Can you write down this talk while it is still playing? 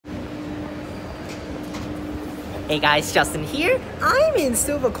Hey guys, Justin here. I'm in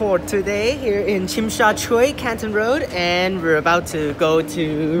Silvercord today, here in Tsim Sha Tsui, Canton Road, and we're about to go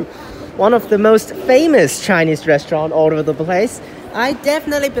to one of the most famous Chinese restaurants all over the place. I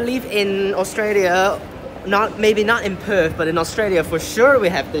definitely believe in Australia, maybe not in Perth, but in Australia for sure we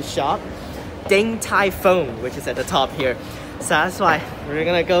have this shop, Tai Feng, which is at the top here. So that's why we're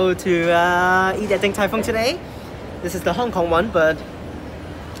gonna go to eat at Tai Feng today. This is the Hong Kong one, but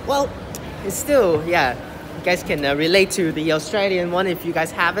well, it's still, yeah. You guys can relate to the Australian one if you guys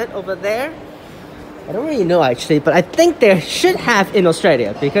have it over there. I don't really know actually, but I think they should have in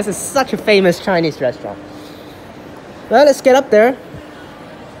Australia because it's such a famous Chinese restaurant. Well, let's get up there.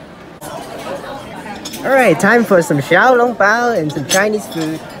 Alright, time for some Xiao Long Bao and some Chinese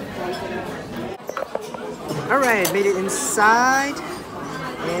food. Alright, made it inside.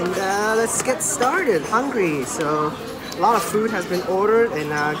 And let's get started. Hungry, so a lot of food has been ordered,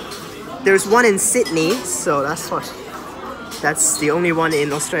 and there's one in Sydney, so that's the only one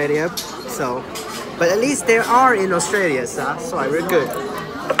in Australia. So, but at least there are in Australia, so that's why we're good.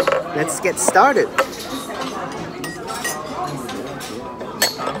 Let's get started.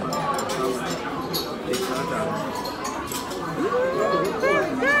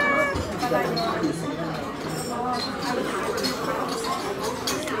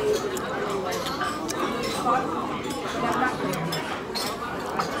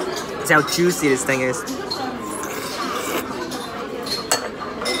 See how juicy this thing is.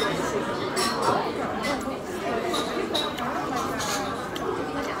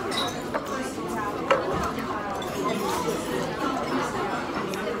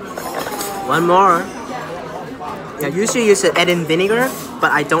 One more. Yeah, usually you should add in vinegar,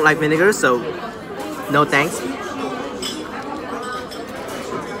 but I don't like vinegar, so no thanks.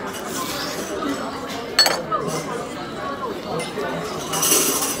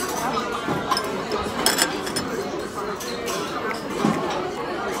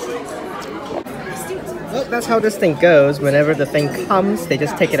 Well, that's how this thing goes. Whenever the thing comes, they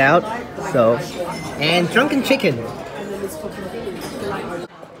just take it out. So, and drunken chicken.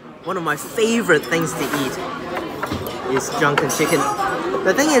 One of my favorite things to eat is drunken chicken.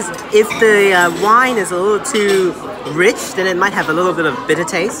 The thing is, if the wine is a little too rich, then it might have a little bit of bitter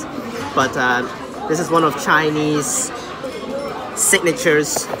taste. But this is one of Chinese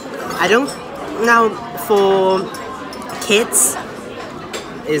signatures. I don't now for kids.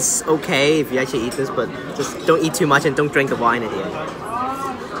 Is okay if you actually eat this, but just don't eat too much and don't drink the wine at the end.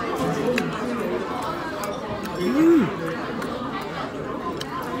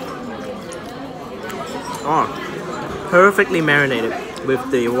 Oh, perfectly marinated with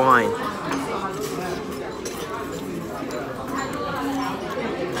the wine.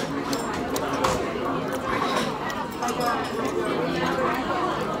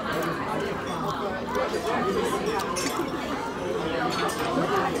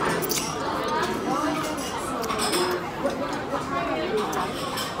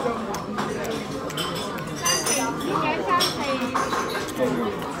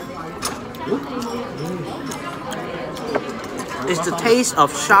 It's the taste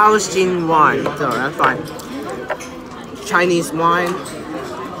of Shaoxing wine, so that's fine. Chinese wine,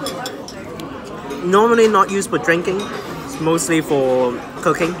 normally not used for drinking, it's mostly for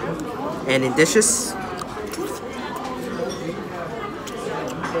cooking and in dishes.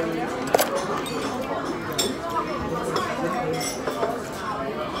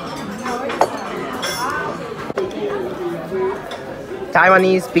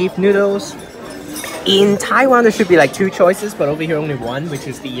 Taiwanese beef noodles. In Taiwan, there should be like two choices, but over here only one, which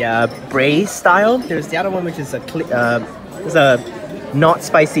is the braised style. There's the other one, which is a not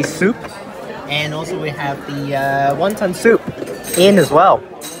spicy soup, and also we have the wonton soup in as well.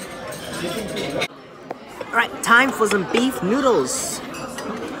 All right, time for some beef noodles.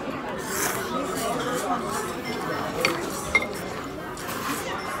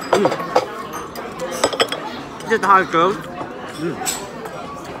 This is how it goes.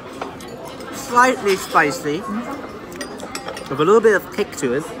 Slightly spicy, with a little bit of kick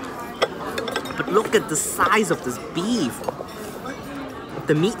to it. But look at the size of this beef, of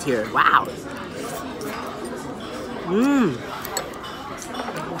the meat here. Wow.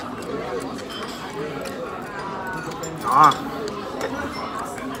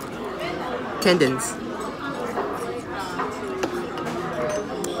 Tendons.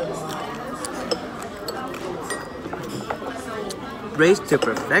 Braised to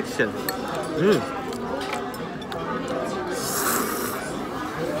perfection.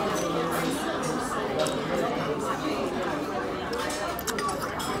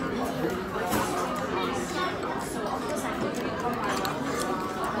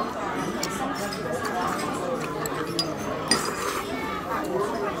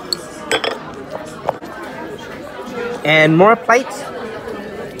 And more plates.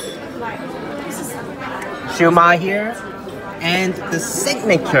 Siu mai here. And the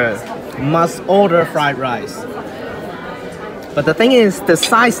signature must order fried rice. But the thing is, the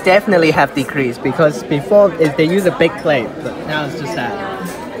size definitely have decreased because before they use a big plate, but now it's just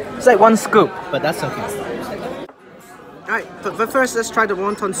that. It's like one scoop, but that's okay. Alright, but first let's try the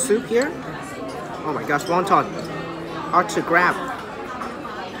wonton soup here. Oh my gosh, wonton. Hard to grab.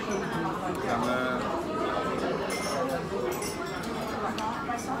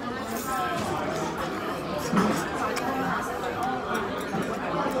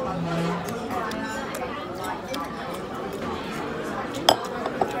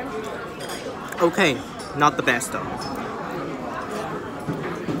 Okay, not the best though.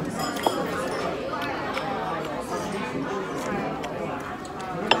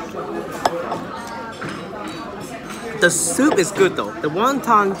 The soup is good though. The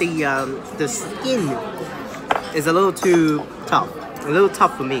wonton, the skin is a little too tough. A little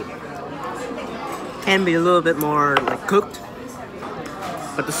tough for me. Can be a little bit more like cooked.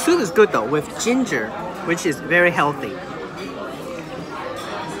 But the soup is good though, with ginger, which is very healthy.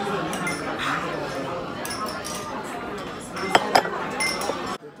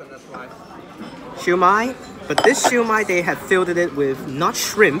 Siu mai, but this siu mai they have filled it with not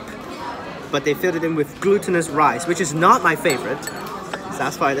shrimp, but they filled it in with glutinous rice, which is not my favorite. So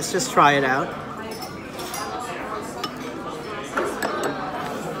that's why let's just try it out.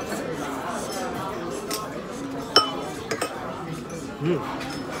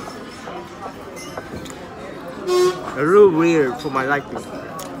 A little weird for my liking.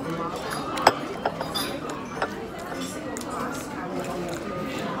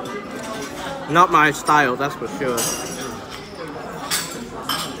 Not my style, that's for sure.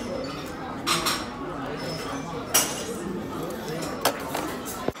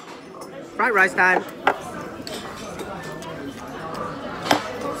 Fried rice time.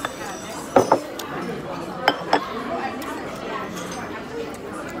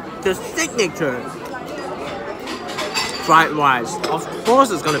 The signature fried rice, of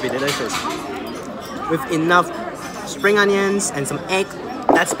course it's gonna be delicious. With enough spring onions and some egg,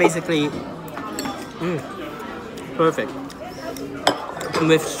 that's basically perfect. And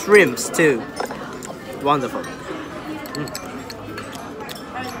with shrimps too. Wonderful.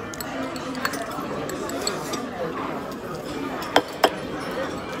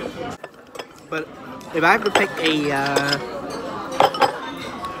 But if I have to pick a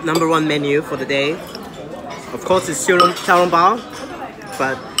 #1 menu for the day, of course it's Xiao Long Bao,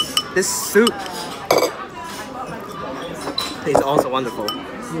 but this soup is also wonderful.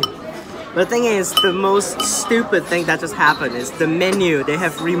 But the thing is, the most stupid thing that just happened is the menu. They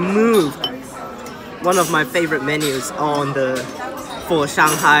have removed one of my favorite menus on the for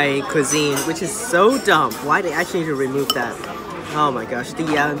Shanghai cuisine, which is so dumb. Why they actually need to remove that? Oh my gosh, the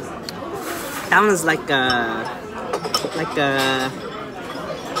that one is like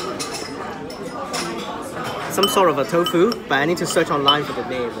some sort of a tofu, but I need to search online for the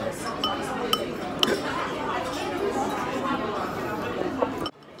name.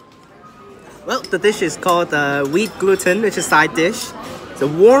 Well, the dish is called wheat gluten, which is a side dish. It's a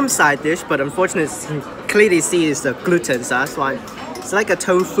warm side dish, but unfortunately you can clearly see it's the gluten, so that's why. It's like a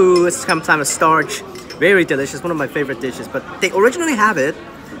tofu, it's some kind of starch. Very delicious, one of my favorite dishes. But they originally have it,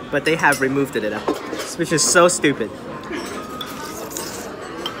 but they have removed it, which is so stupid.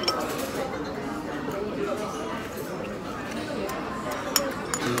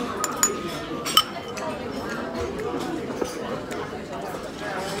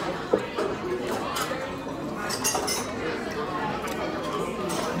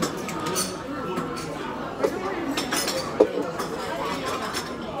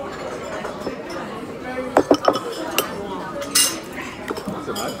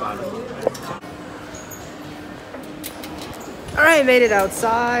 Alright, made it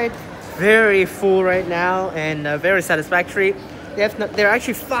outside. Very full right now and very satisfactory. There are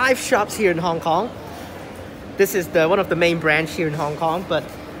actually 5 shops here in Hong Kong. This is one of the main branch here in Hong Kong, but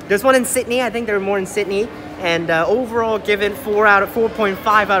there's one in Sydney. I think there are more in Sydney. And overall, give it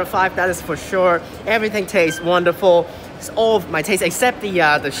 4.5 out of 5. That is for sure. Everything tastes wonderful. It's all of my taste except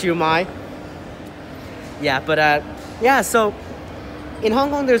the siu mai. Yeah, but yeah. So in Hong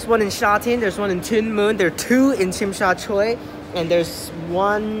Kong, there's one in Sha Tin, there's one in Tuen. There are 2 in Tsim Sha Tsui, and there's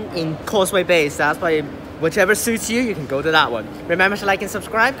one in Causeway Bay. So that's why whichever suits you, you can go to that one. Remember to like and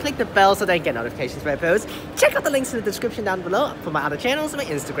subscribe, click the bell so that you get notifications when I post. Check out the links in the description down below for my other channels and my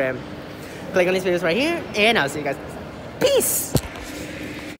Instagram. Click on these videos right here, and I'll see you guys next time. Peace!